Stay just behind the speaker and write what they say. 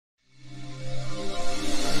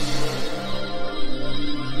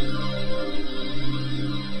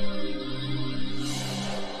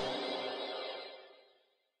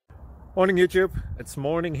Morning YouTube, it's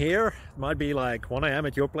morning here. It might be like 1 a.m.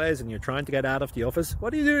 at your place and you're trying to get out of the office.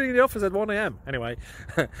 What are you doing in the office at 1 a.m? Anyway,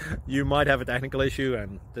 you might have a technical issue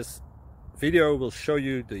and this video will show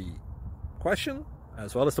you the question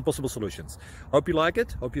as well as the possible solutions. Hope you like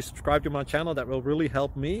it, hope you subscribe to my channel. That will really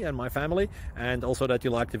help me and my family, and also that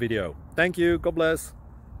you like the video. Thank you, God bless.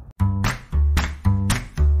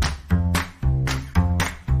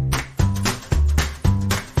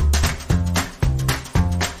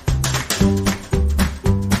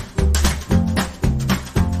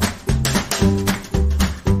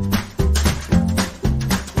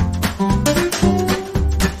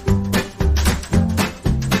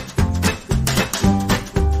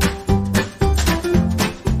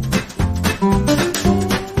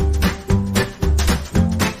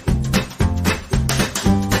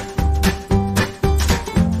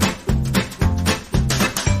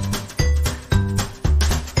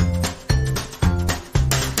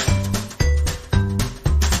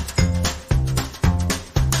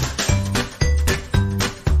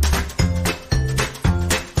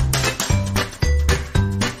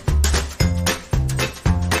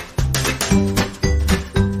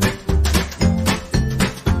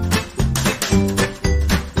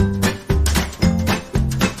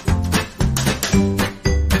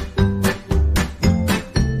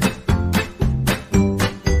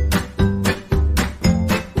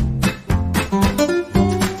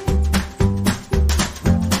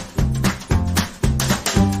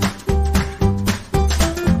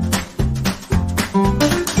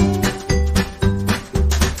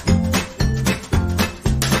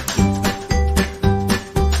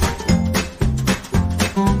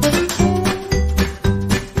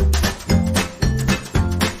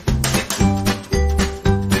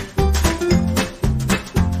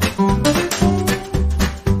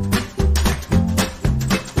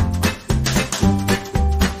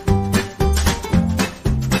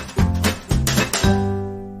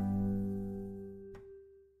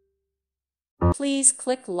 Please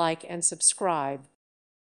click like and subscribe.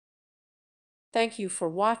 Thank you for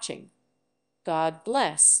watching. God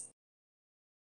bless.